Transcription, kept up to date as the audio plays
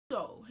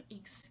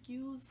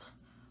excuse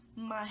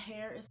my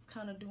hair is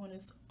kind of doing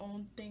its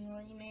own thing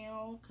right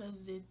now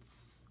because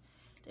it's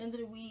the end of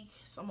the week.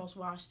 It's almost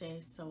wash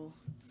day. So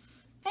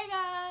hey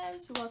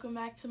guys, welcome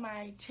back to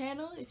my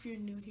channel. If you're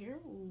new here,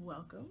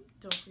 welcome.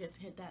 Don't forget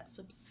to hit that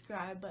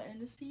subscribe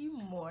button to see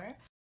more.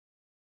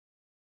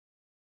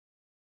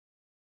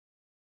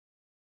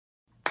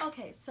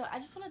 Okay, so I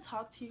just want to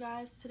talk to you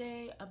guys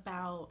today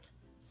about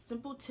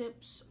simple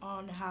tips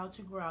on how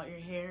to grow out your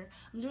hair.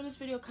 I'm doing this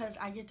video because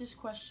I get this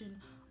question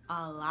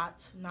a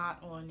lot,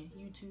 not on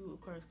YouTube, of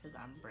course, because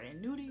I'm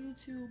brand new to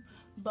YouTube,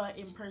 but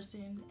in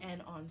person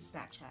and on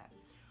Snapchat.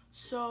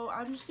 So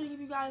I'm just going to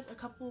give you guys a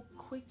couple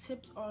quick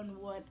tips on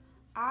what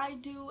I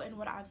do and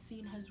what I've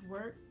seen has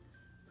worked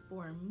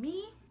for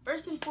me.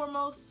 First and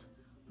foremost,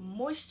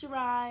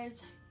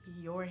 moisturize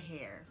your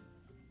hair.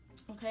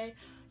 Okay?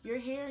 Your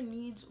hair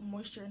needs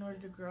moisture in order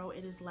to grow.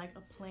 It is like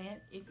a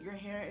plant. If your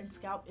hair and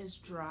scalp is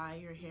dry,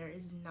 your hair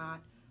is not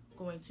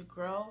going to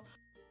grow.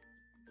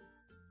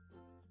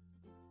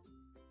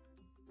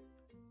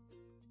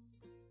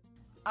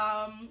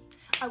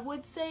 I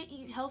would say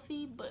eat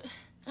healthy, but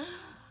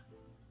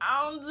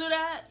I don't do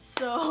that.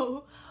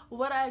 So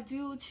what I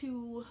do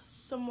to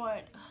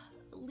somewhat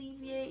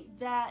alleviate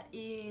that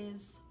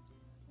is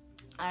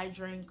I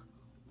drink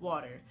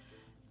water.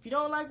 If you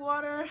don't like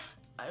water,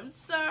 I'm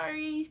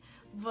sorry,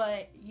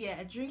 but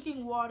yeah,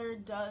 drinking water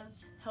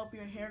does help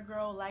your hair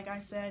grow. Like I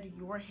said,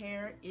 your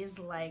hair is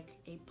like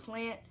a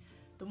plant.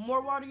 The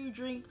more water you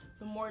drink,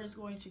 the more it is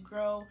going to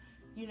grow.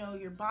 You know,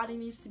 your body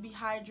needs to be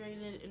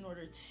hydrated in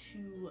order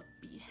to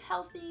be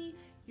healthy.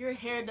 Your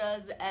hair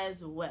does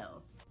as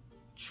well.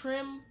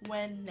 Trim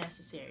when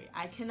necessary.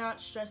 I cannot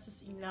stress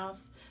this enough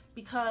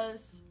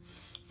because,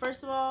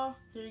 first of all,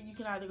 you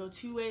can either go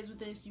two ways with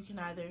this. You can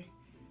either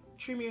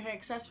trim your hair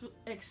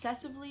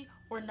excessively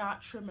or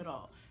not trim at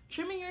all.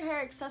 Trimming your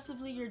hair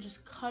excessively, you're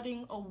just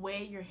cutting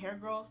away your hair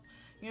growth.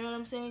 You know what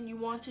I'm saying? You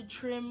want to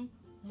trim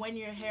when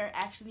your hair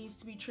actually needs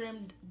to be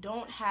trimmed.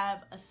 Don't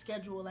have a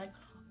schedule like,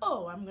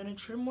 oh, I'm gonna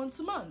trim once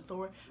a month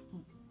or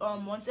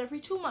once every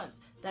 2 months.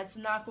 That's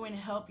not going to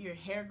help your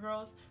hair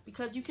growth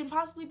because you can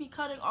possibly be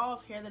cutting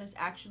off hair that is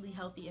actually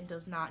healthy and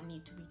does not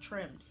need to be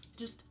trimmed.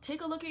 Just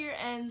take a look at your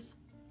ends,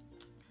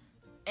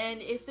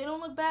 and if they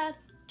don't look bad,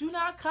 do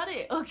not cut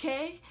it,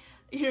 okay?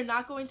 You're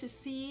not going to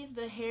see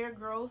the hair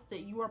growth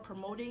that you are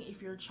promoting if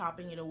you're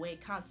chopping it away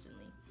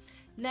constantly.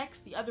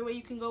 Next, the other way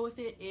you can go with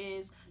it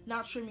is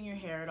not trimming your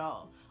hair at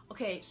all.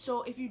 Okay,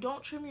 so if you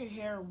don't trim your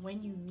hair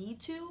when you need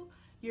to,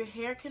 your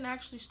hair can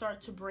actually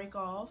start to break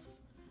off,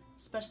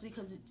 especially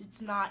because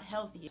it's not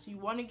healthy. So you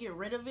want to get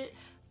rid of it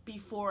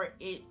before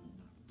it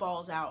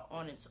falls out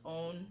on its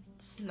own.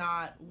 It's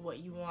not what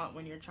you want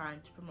when you're trying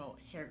to promote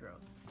hair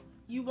growth.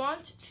 You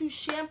want to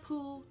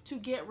shampoo to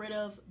get rid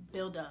of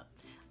buildup.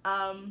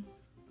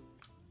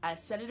 I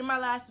said it in my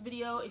last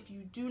video, if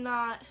you do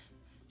not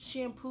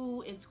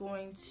shampoo,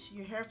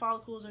 your hair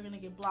follicles are going to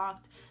get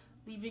blocked,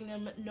 leaving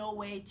them no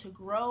way to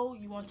grow.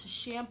 You want to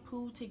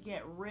shampoo to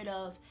get rid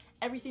of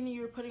everything that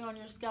you're putting on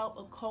your scalp.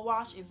 A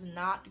co-wash is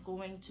not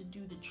going to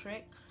do the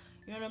trick.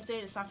 You know what I'm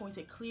saying? It's not going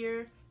to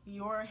clear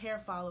your hair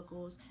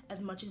follicles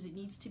as much as it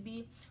needs to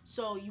be.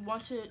 So you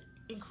want to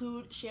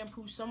include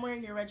shampoo somewhere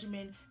in your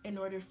regimen in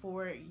order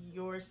for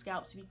your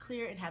scalp to be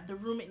clear and have the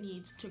room it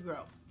needs to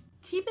grow.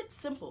 Keep it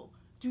simple.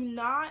 Do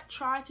not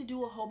try to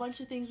do a whole bunch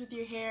of things with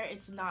your hair.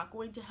 It's not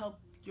going to help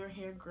your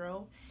hair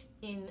grow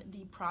in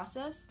the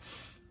process.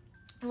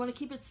 You want to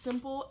keep it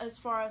simple as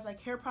far as like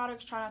hair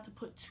products. Try not to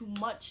put too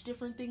much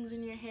different things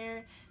in your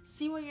hair.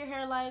 See what your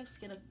hair likes,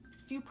 get a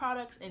few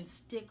products and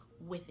stick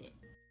with it.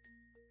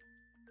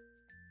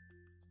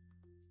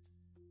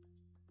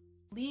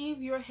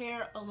 Leave your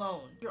hair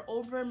alone. If you're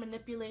over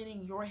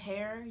manipulating your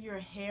hair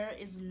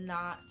is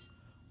not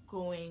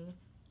going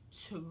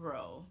to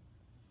grow.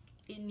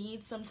 It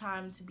needs some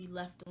time to be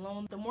left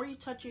alone. The more you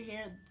touch your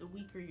hair, the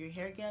weaker your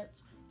hair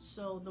gets.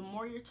 So the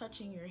more you're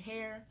touching your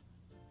hair,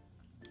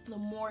 the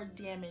more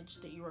damage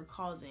that you are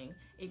causing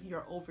if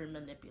you're over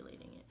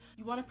manipulating it.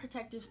 You want a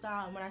protective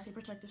style, and when I say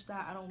protective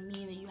style, I don't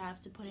mean that you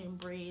have to put in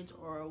braids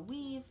or a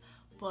weave,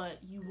 but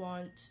you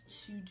want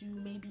to do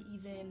maybe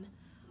even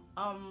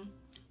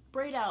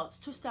braid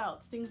outs, twist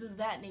outs, things of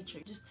that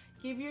nature. Just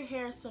give your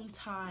hair some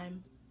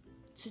time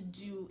to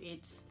do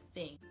its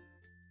thing.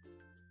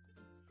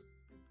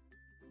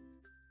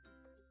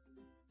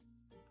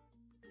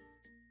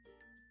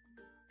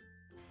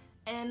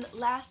 And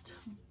last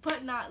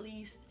but not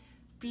least,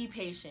 be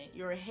patient.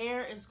 Your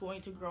hair is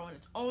going to grow in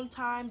its own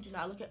time. Do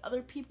not look at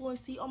other people and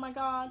see, oh my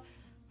god,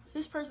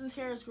 this person's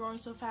hair is growing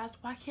so fast.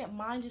 Why can't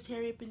mine just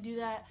hurry up and do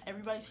that?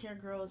 Everybody's hair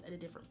grows at a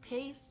different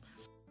pace.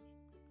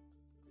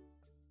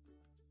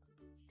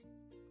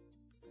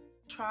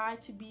 Try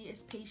to be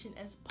as patient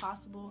as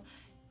possible.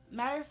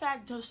 Matter of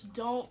fact, just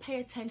don't pay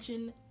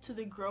attention to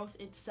the growth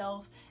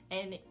itself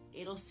and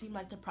it'll seem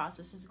like the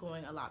process is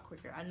going a lot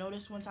quicker. I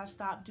noticed once I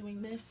stopped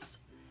doing this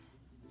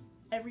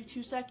every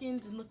 2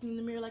 seconds and looking in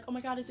the mirror like, oh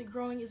my god, is it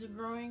growing, is it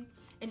growing,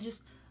 and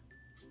just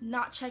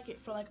not check it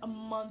for like a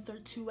month or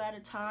two at a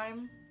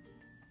time,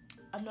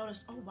 I've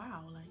noticed, oh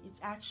wow, like it's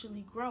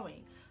actually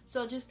growing.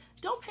 So just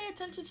don't pay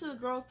attention to the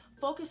growth,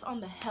 focus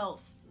on the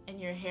health, and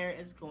your hair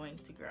is going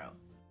to grow.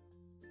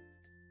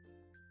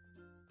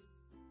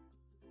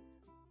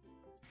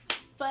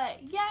 But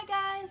yeah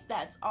guys,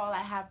 that's all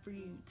I have for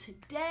you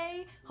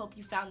today. Hope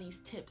you found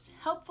these tips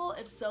helpful.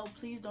 If so,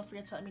 please don't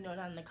forget to let me know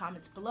down in the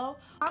comments below.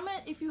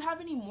 Comment if you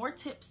have any more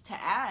tips to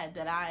add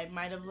that I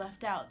might have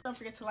left out. Don't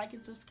forget to like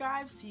and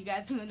subscribe. See you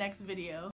guys in the next video.